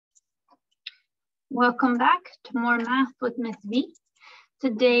Welcome back to more math with Miss V.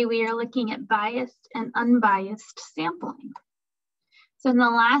 Today we are looking at biased and unbiased sampling. So in the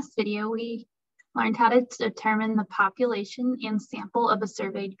last video, we learned how to determine the population and sample of a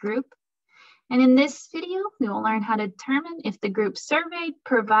surveyed group. And in this video, we will learn how to determine if the group surveyed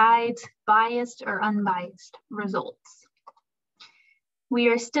provides biased or unbiased results. We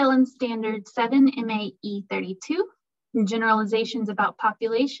are still in Standard 7 MAE 32. Generalizations about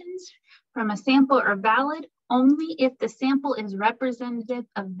populations from a sample are valid only if the sample is representative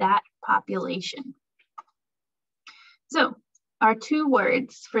of that population. So our two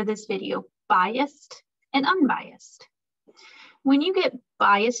words for this video, biased and unbiased. When you get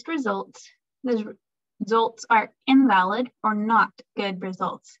biased results, those results are invalid or not good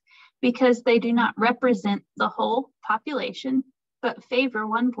results because they do not represent the whole population, but favor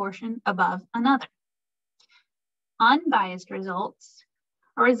one portion above another. Unbiased results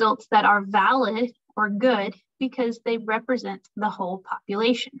are results that are valid or good because they represent the whole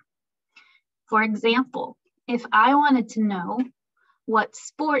population. For example, if I wanted to know what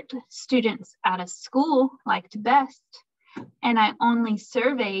sport students at a school liked best, and I only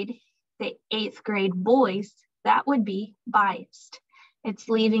surveyed the 8th grade boys, that would be biased. It's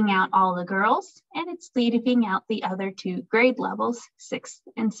leaving out all the girls, and it's leaving out the other two grade levels, 6th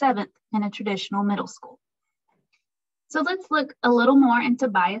and 7th, in a traditional middle school. So let's look a little more into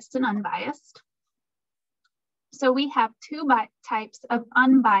biased and unbiased. So we have two types of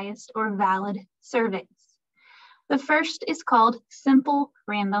unbiased or valid surveys. The first is called simple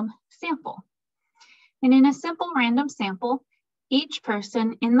random sample. And in a simple random sample, each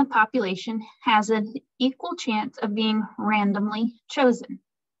person in the population has an equal chance of being randomly chosen.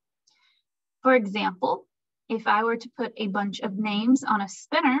 For example, if I were to put a bunch of names on a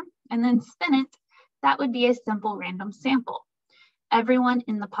spinner and then spin it, that would be a simple random sample. Everyone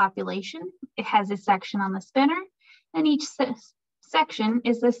in the population, it has a section on the spinner, and each section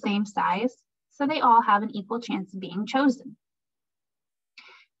is the same size, so they all have an equal chance of being chosen.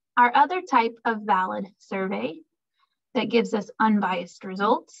 Our other type of valid survey that gives us unbiased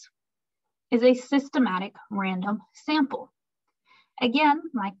results is a systematic random sample. Again,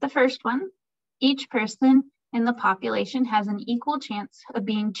 like the first one, each person in the population has an equal chance of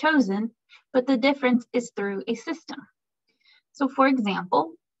being chosen, but the difference is through a system. So for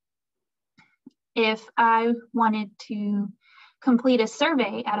example, if I wanted to complete a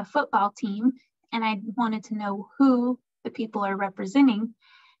survey at a football team and I wanted to know who the people are representing,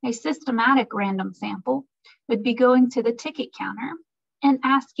 a systematic random sample would be going to the ticket counter and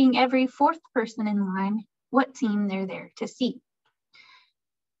asking every 4th person in line what team they're there to see.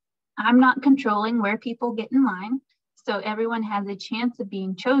 I'm not controlling where people get in line, so everyone has a chance of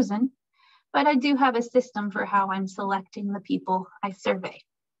being chosen, but I do have a system for how I'm selecting the people I survey.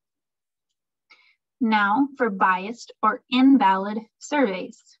 Now for biased or invalid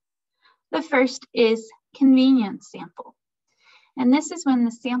surveys. The first is convenience sample. And this is when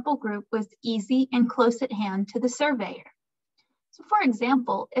the sample group was easy and close at hand to the surveyor. So for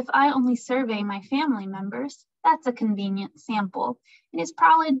example, if I only survey my family members, that's a convenient sample. It is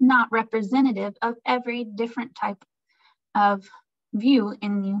probably not representative of every different type of view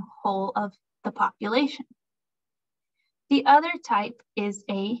in the whole of the population. The other type is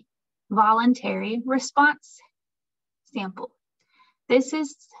a voluntary response sample. This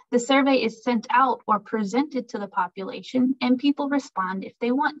is the survey is sent out or presented to the population and people respond if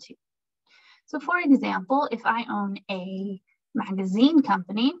they want to. So for example, if I own a magazine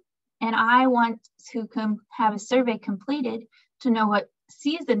company and I want to have a survey completed to know what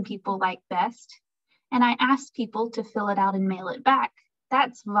season people like best, and I ask people to fill it out and mail it back,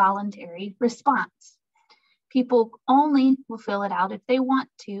 that's voluntary response. People only will fill it out if they want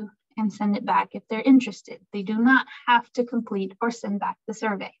to and send it back if they're interested. They do not have to complete or send back the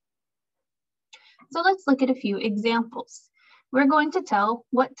survey. So let's look at a few examples. We're going to tell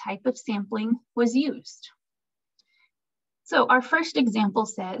what type of sampling was used. So our first example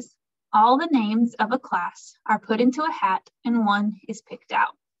says, all the names of a class are put into a hat and one is picked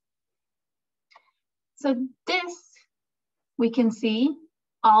out. So this, we can see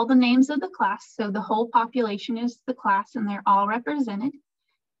all the names of the class. So the whole population is the class and they're all represented.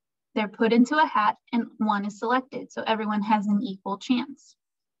 They're put into a hat and one is selected. So everyone has an equal chance.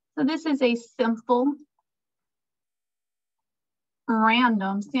 So this is a simple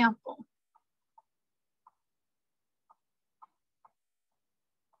random sample.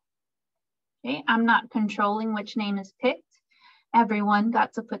 Okay, I'm not controlling which name is picked. Everyone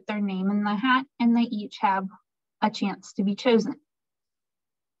got to put their name in the hat and they each have a chance to be chosen.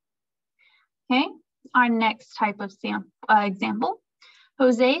 Okay, our next type of example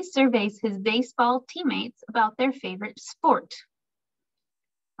Jose surveys his baseball teammates about their favorite sport.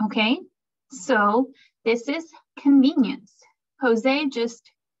 Okay, so this is convenience. Jose just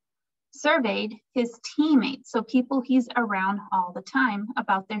surveyed his teammates, so people he's around all the time,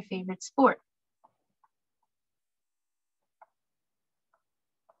 about their favorite sport.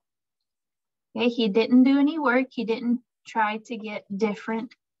 Okay, he didn't do any work. He didn't try to get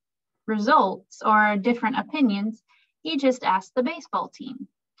different results or different opinions. He just asked the baseball team.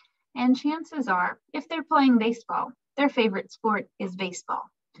 And chances are, if they're playing baseball, their favorite sport is baseball.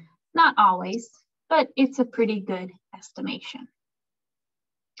 Not always, but it's a pretty good estimation.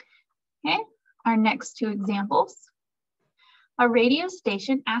 Okay, our next two examples. A radio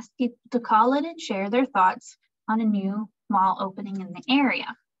station asked people to call in and share their thoughts on a new mall opening in the area.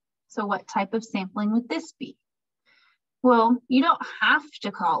 So what type of sampling would this be? Well, you don't have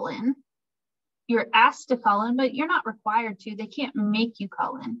to call in. You're asked to call in, but you're not required to. They can't make you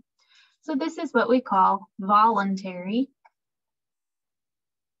call in. So this is what we call voluntary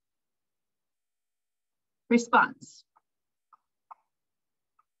response.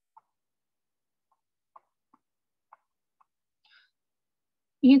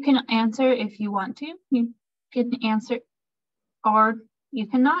 You can answer if you want to. You can answer, or you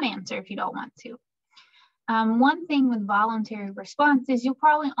cannot answer if you don't want to. One thing with voluntary response is you'll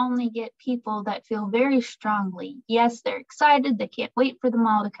probably only get people that feel very strongly. Yes, they're excited, they can't wait for the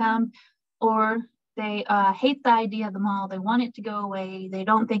mall to come, or they hate the idea of the mall, they want it to go away, they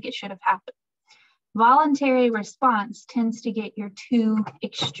don't think it should have happened. Voluntary response tends to get your two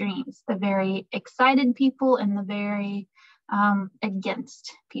extremes, the very excited people and the very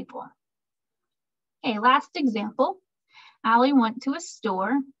against people. Okay, last example. Allie went to a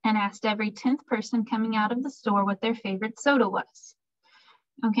store and asked every 10th person coming out of the store what their favorite soda was.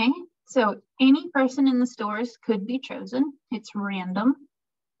 Okay, so any person in the stores could be chosen. It's random.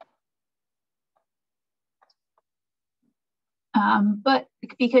 But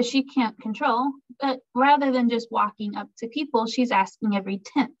because she can't control, but rather than just walking up to people, she's asking every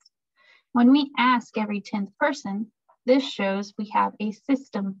 10th. When we ask every 10th person, this shows we have a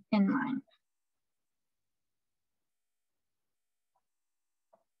system in mind.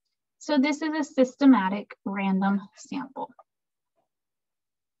 So this is a systematic random sample.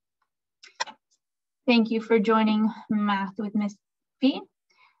 Thank you for joining Math with Miss B.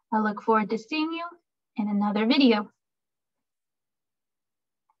 I look forward to seeing you in another video.